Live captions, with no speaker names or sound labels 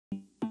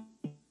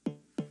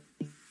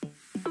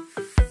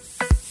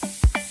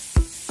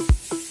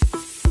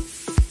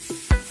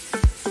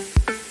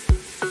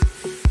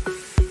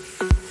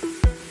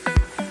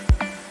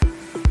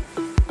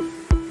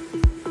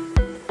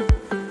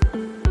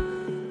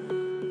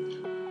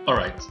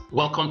Alright,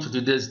 welcome to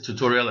today's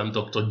tutorial. I'm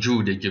Dr.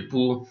 Jude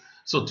Ejepu.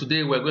 So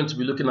today we're going to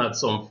be looking at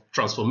some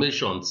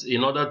transformations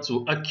in order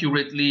to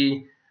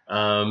accurately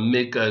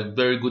make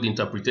very good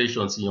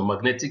interpretations in your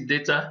magnetic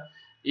data.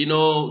 You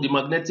know, the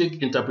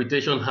magnetic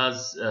interpretation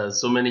has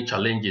so many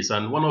challenges,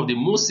 and one of the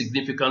most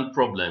significant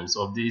problems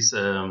of this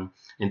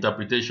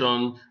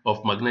interpretation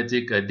of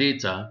magnetic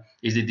data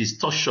is the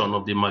distortion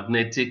of the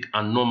magnetic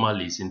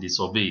anomalies in the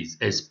surveys,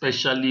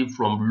 especially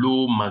from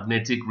low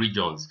magnetic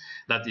regions.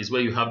 That is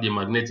where you have the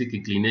magnetic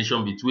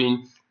inclination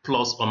between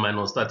plus or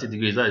minus 30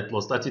 degrees, that is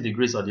plus 30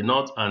 degrees at the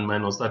north and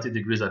minus 30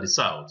 degrees at the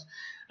south.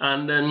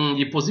 And then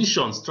the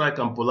position, strike,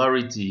 and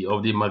polarity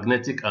of the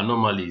magnetic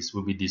anomalies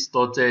will be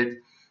distorted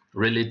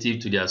relative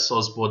to their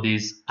source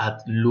bodies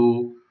at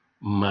low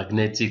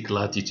magnetic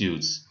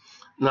latitudes.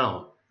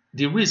 Now,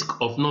 the risk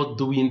of not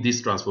doing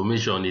this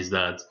transformation is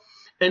that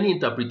any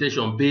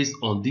interpretation based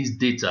on this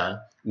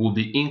data will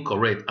be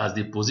incorrect, as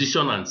the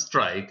position and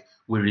strike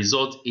will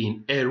result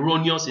in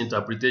erroneous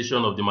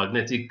interpretation of the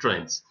magnetic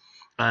trends.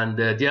 And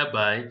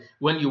thereby,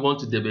 when you want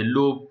to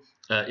develop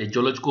a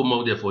geological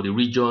model for the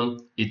region,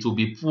 it will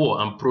be poor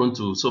and prone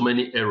to so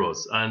many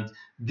errors, and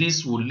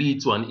this will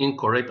lead to an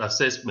incorrect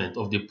assessment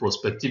of the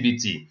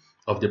prospectivity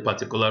of the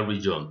particular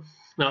region.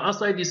 Now,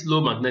 outside this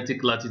low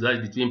magnetic latitude, that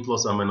is between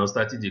plus and minus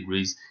 30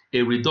 degrees,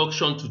 a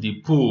reduction to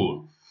the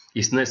pole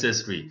is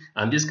necessary,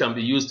 and this can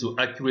be used to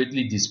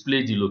accurately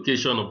display the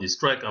location of the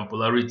strike and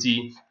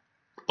polarity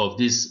of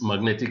these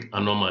magnetic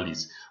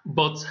anomalies.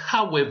 But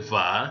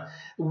however,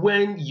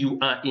 when you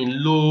are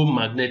in low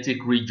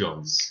magnetic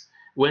regions,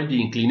 when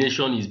the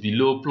inclination is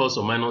below plus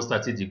or minus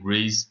 30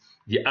 degrees,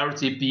 the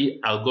RTP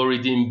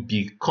algorithm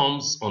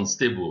becomes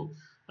unstable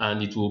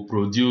and it will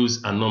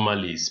produce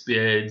anomalies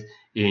paired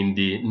in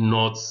the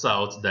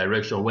north-south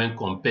direction when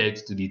compared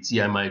to the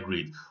TMI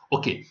grid.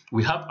 Okay,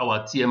 we have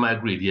our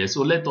TMI grid here,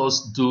 so let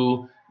us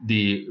do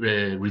the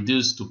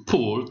reduce to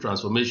pole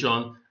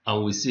transformation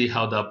and we see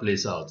how that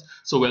plays out.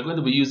 So we're going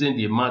to be using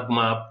the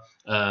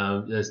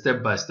MagMap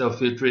step-by-step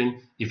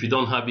filtering. If you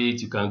don't have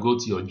it, you can go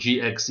to your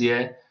GX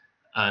here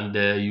and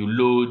you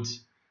load,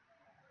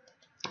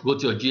 go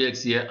to your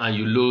GX here and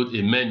you load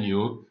a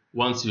menu.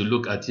 Once you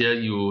look at here,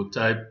 you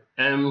type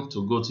M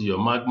to go to your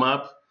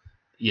MagMap.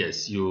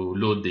 Yes, you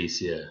load this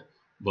here,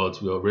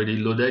 but we already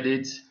loaded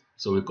it,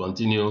 so we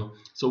continue.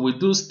 So we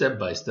do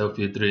step-by-step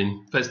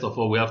filtering. First of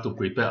all, we have to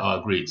prepare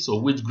our grid. So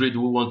which grid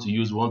do we want to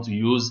use? We want to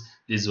use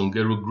the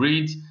Zungeru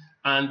grid.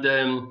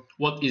 And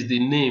what is the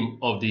name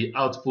of the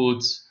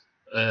output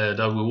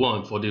that we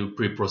want for the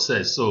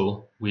pre-process?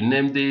 So we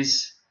name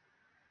this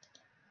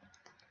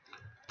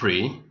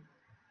pre.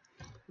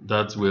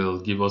 That will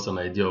give us an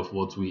idea of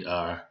what we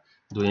are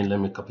doing.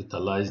 Let me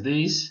capitalize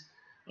this.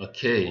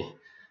 Okay.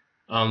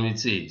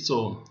 Let's see.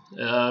 So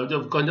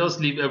you can just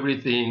leave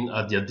everything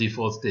at their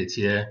default state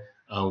here,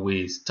 and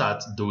we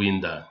start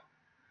doing that.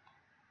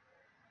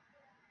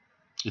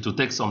 It will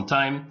take some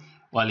time.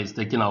 While it's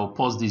taking, I will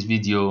pause this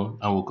video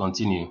and we'll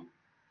continue.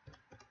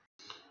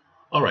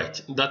 All right,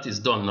 that is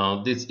done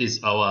now. This is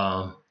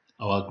our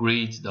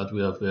grid that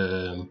we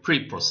have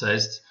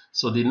pre-processed.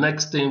 So the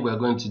next thing we're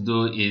going to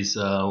do is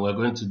we're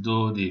going to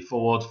do the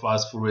forward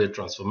fast Fourier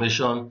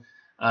transformation,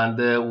 and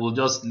we'll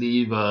just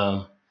leave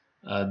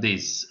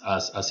this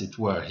as it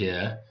were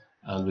here,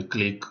 and we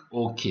click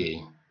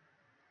OK.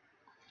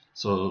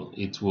 So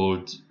it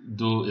would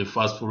do a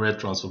fast Fourier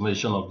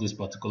transformation of this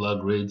particular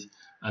grid.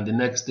 And the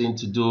next thing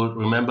to do,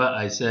 remember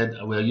I said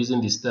we are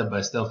using the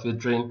step-by-step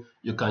filtering.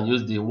 You can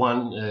use the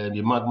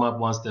MagMap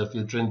one-step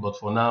filtering, but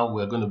for now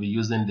we are going to be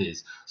using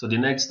this. So the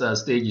next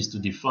stage is to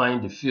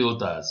define the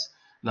filters.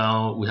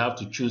 Now we have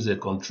to choose a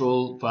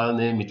control file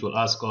name. It will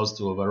ask us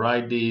to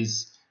override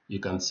this. You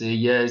can say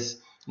yes.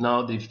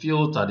 Now the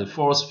filter, the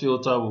first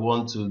filter we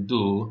want to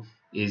do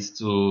is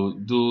to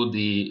do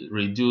the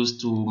reduce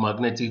to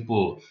magnetic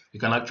pole. You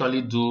can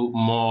actually do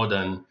more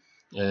than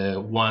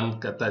one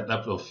type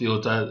of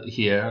filter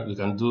here. You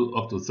can do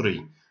up to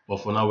 3, but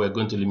for now we're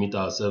going to limit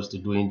ourselves to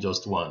doing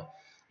just 1.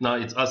 Now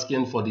it's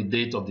asking for the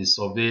date of the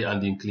survey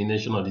and the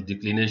inclination or the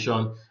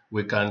declination.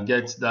 We can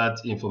get that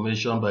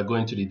information by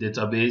going to the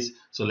database.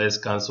 So let's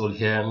cancel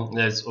here.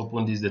 Let's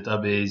open this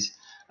database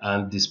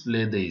and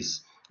display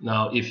this.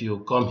 Now if you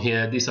come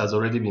here, this has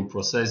already been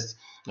processed.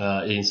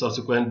 The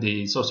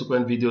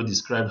subsequent video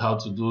described how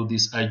to do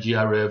this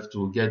IGRF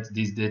to get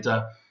this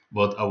data,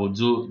 but I will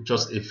do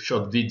just a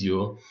short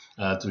video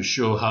to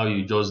show how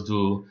you just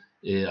do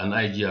an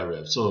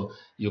IGRF. So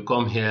you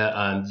come here,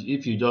 and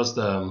if you just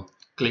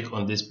click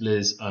on this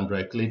place and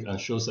right click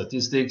and show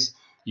statistics,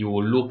 you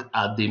will look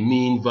at the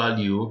mean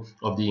value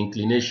of the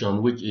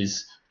inclination, which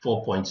is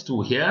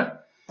 4.2 here.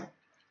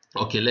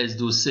 Okay, let's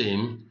do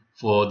same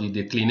for the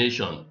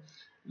declination.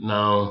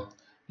 Now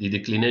the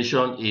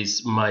declination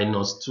is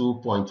minus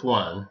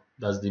 2.1.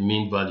 That's the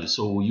mean value.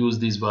 So we'll use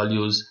these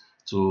values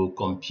to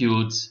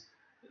compute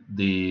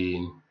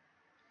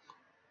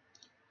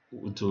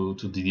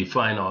to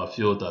define our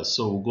filters.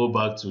 So we'll go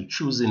back to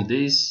choosing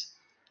this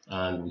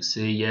and we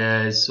say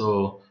yes.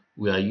 So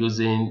we are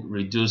using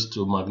reduced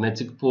to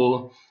magnetic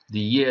pole. The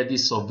year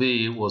this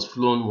survey was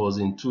flown was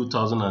in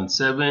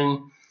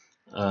 2007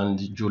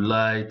 and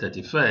July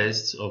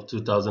 31st of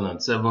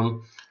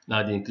 2007.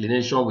 Now the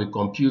inclination we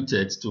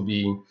computed to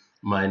be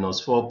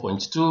minus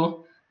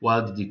 4.2,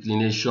 while the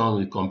declination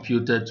we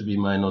computed to be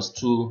minus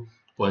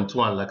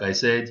 2.1. Like I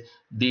said,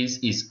 this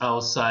is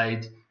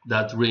outside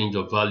that range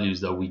of values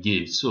that we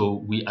gave.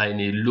 So we are in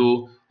a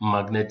low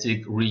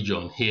magnetic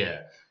region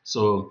here.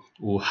 So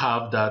we'll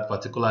have that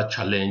particular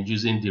challenge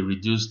using the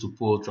reduced to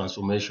pole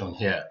transformation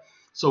here.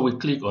 So we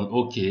click on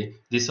OK.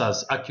 This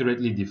has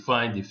accurately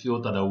defined the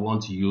filter that we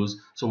want to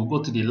use. So we'll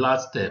go to the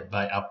last step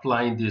by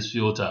applying this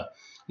filter.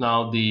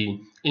 Now the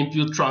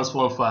input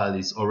transform file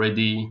is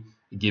already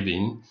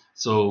given.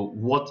 So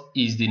what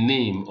is the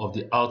name of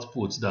the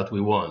output that we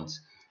want?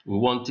 We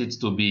want it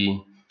to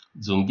be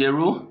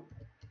Zungeru,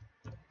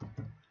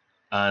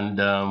 and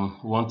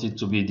want it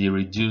to be the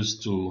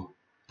reduced to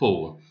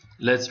pole.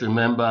 Let's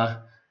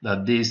remember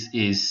that this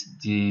is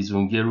the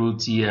Zungeru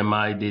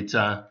TMI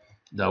data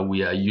that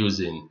we are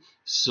using.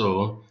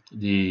 So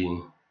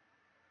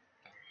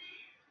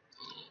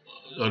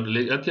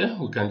okay,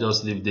 we can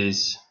just leave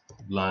this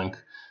blank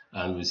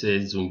and we say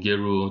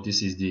Zungeru,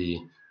 this is the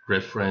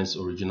reference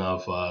original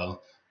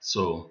file.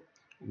 So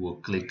we'll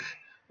click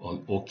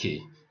on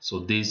OK. So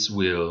this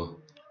will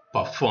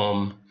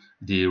perform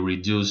the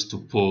reduce to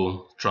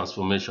pole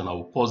transformation. I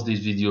will pause this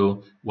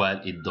video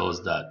while it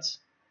does that.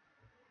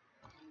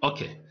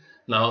 Okay,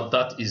 now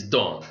that is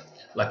done.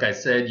 Like I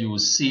said, you will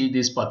see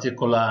this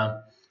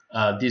particular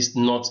this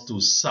north to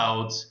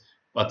south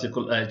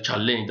particular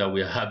challenge that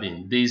we are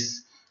having.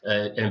 This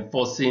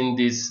enforcing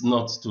this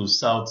north to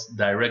south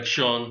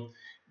direction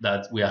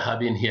that we are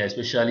having here.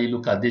 Especially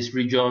look at this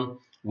region,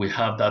 we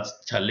have that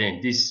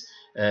challenge. This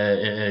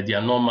the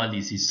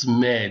anomalies is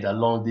smeared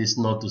along this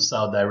north to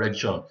south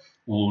direction.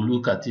 We'll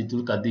look at it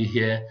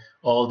here.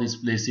 All these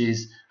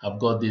places have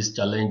got these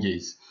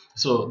challenges.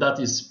 So that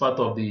is part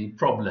of the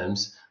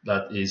problems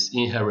that is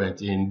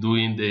inherent in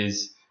doing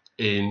this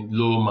in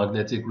low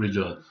magnetic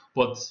region.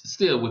 But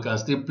still, we can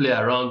still play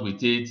around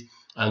with it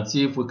and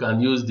see if we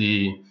can use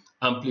the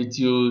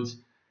amplitude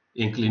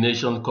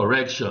inclination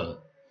correction.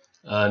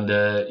 And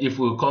if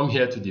we come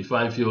here to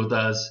define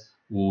filters,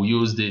 we'll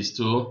use this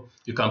too.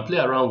 You can play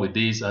around with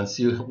this and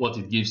see what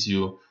it gives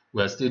you.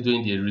 We are still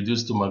doing the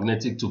reduced to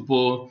magnetic to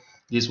pole.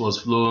 This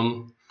was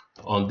flown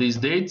on this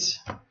date.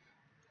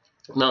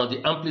 Now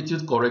the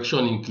amplitude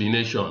correction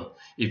inclination,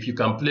 if you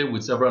can play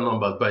with several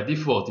numbers, by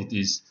default it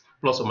is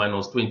plus or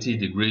minus 20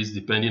 degrees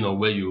depending on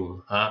where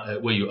you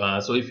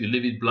are. So if you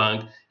leave it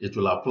blank, it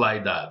will apply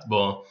that.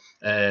 But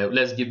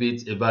let's give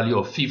it a value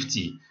of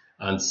 50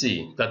 and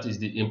see. That is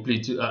the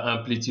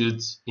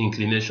amplitude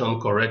inclination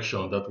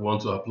correction that we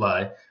want to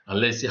apply, and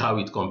let's see how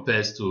it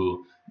compares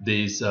to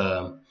this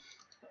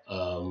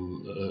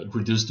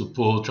reduced to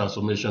pole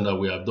transformation that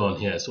we have done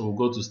here. So we'll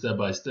go to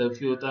step-by-step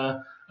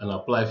filter and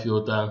apply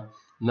filter.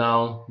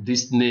 Now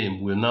this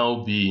name will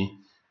now be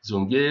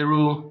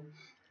Zungeru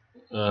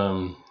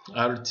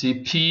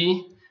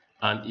RTP,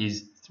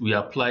 and we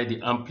apply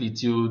the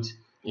amplitude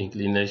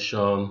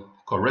inclination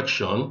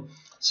correction.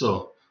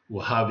 So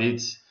we'll have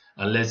it,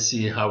 and let's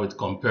see how it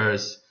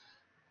compares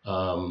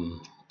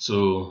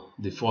to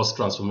the first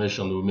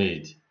transformation we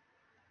made.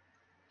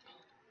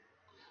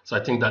 So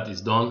I think that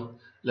is done.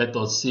 Let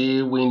us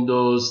see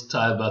Windows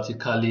tile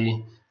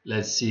vertically.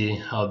 Let's see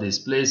how this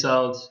plays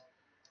out.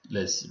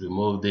 Let's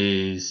remove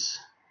this.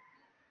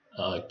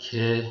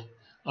 Okay.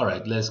 All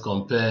right. Let's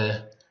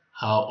compare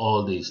how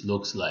all this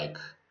looks like.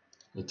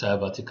 We tile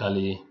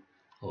vertically.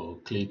 We'll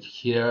click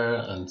here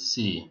and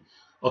see.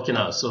 Okay.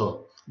 Now,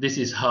 so this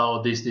is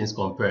how these things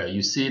compare.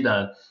 You see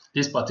that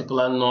this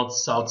particular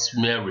north-south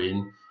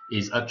smearing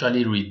is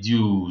actually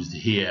reduced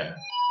here.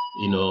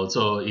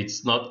 So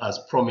it's not as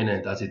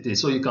prominent as it is.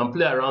 So you can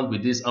play around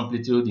with this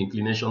amplitude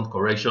inclination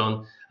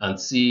correction and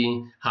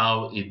see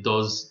how it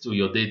does to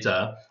your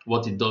data,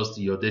 what it does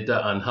to your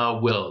data, and how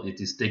well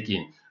it is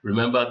taken.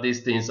 Remember,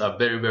 these things are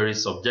very, very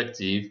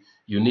subjective.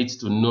 You need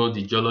to know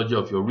the geology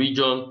of your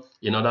region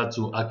in order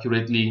to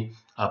accurately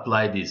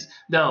apply this.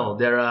 Now,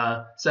 there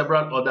are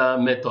several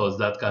other methods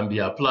that can be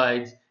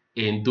applied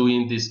in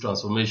doing this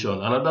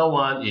transformation. Another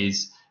one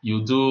is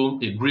you do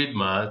a grid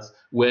math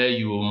where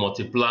you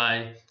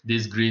multiply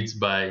these grids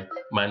by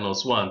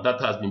 -1. That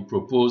has been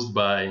proposed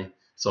by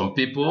some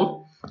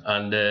people,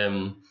 and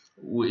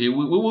we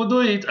will do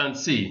it and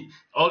see.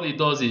 All it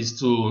does is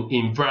to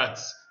invert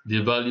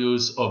the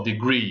values of the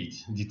grid,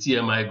 the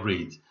TMI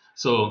grid.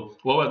 So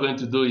what we're going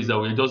to do is that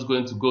we're just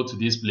going to go to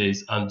this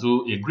place and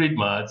do a grid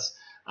math,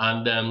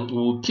 and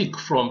we'll pick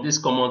from this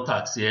common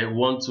tax here. We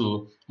want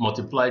to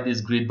multiply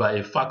this grid by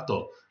a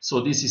factor.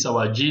 So this is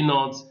our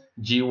G0,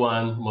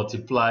 G1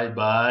 multiplied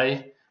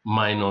by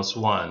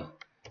 -1.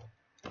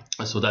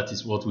 So that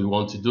is what we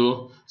want to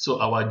do. So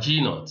our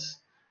G0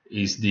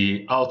 is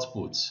the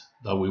output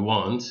that we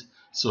want.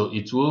 So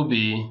it will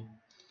be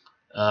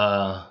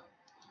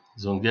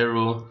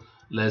Zungeru,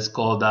 let's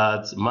call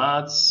that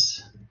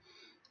maths,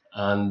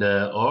 and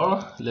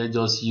or let's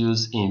just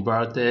use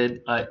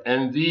inverted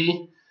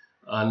IMV,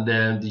 and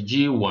then the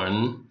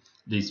G1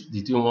 the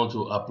thing we want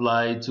to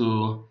apply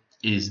to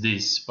is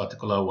this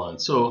particular one.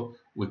 So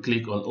we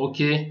click on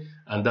OK,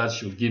 and that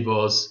should give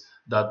us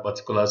that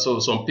particular. So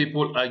some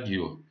people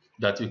argue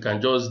that you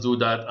can just do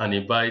that and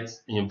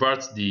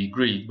invert the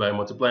grid by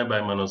multiplying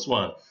by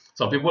 -1.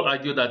 Some people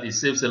argue that it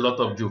saves a lot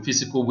of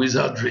geophysical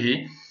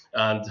wizardry,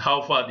 and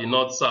how far the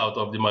north-south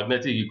of the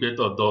magnetic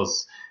equator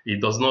does.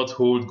 It does not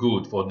hold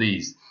good for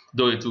this,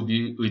 though it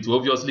will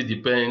obviously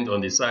depend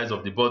on the size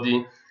of the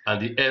body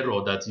and the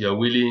error that you are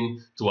willing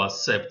to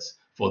accept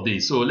for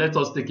this. So let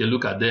us take a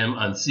look at them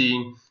and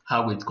see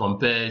how it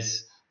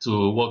compares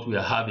to what we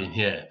are having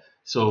here.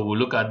 So we'll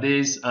look at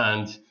this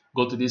and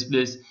go to this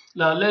place.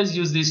 Now let's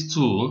use this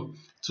tool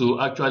to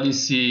actually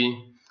see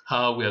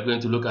how we are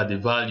going to look at the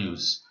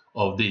values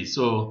of this.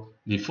 So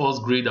the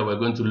first grid that we're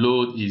going to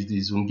load is the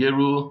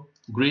Zungeru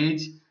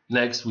grid.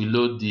 Next we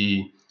load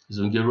the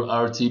Zungeru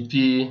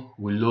RTP,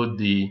 we load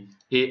the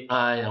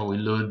AI, and we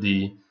load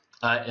the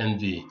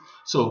INV.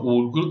 So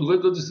we're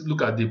going to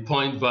look at the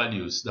point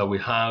values that we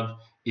have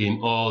in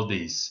all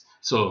this.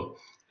 So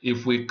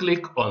if we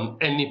click on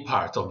any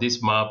part of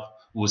this map,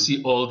 we'll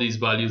see all these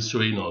values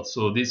showing us.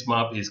 So this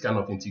map is kind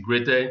of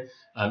integrated,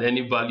 and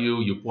any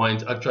value you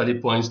point actually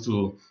points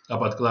to a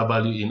particular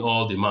value in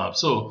all the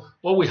maps. So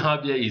what we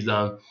have here is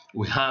that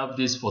we have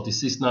this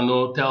 46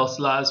 nano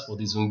Teslas for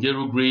the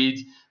Zungeru grid.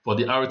 For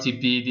the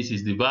RTP, this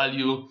is the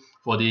value.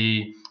 For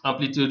the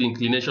amplitude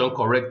inclination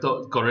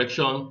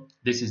correction,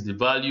 this is the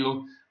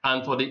value.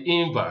 And for the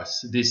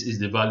inverse, this is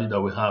the value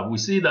that we have. We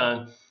see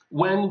that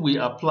when we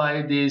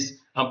apply this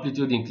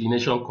amplitude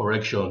inclination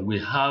correction, we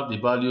have the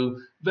value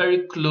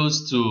very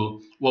close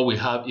to what we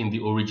have in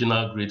the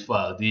original grid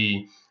file.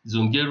 The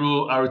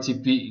Zungeru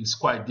RTP is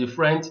quite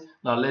different.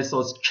 Now let's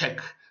us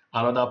check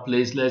another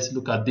place. Let's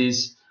look at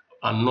this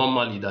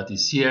anomaly that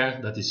is here,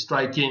 that is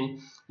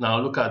striking. Now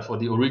look at, for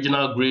the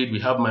original grid, we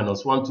have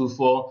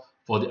 -124.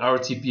 For the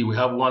RTP, we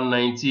have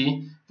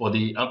 190. For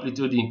the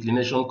amplitude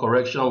inclination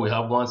correction, we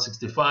have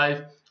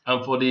 165.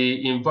 And for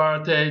the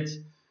inverted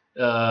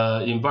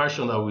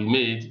inversion that we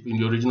made in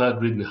the original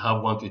grid, we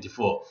have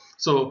 124.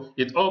 So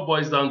it all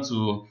boils down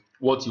to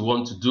what you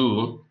want to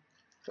do.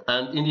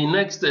 And in the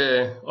next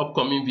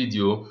upcoming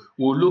video,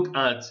 we'll look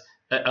at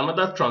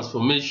another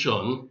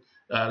transformation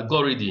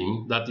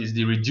algorithm, that is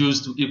the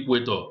reduce to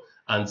equator,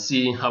 and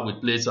see how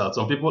it plays out.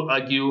 Some people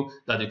argue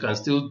that you can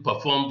still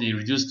perform the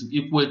reduce to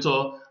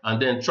equator and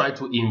then try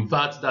to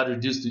invert that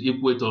reduce to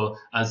equator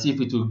and see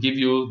if it will give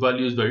you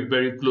values very,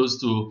 very close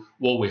to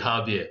what we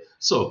have here.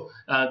 So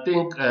I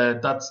think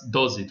that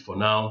does it for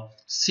now.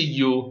 See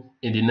you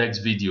in the next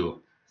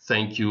video.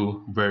 Thank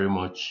you very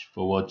much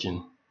for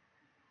watching.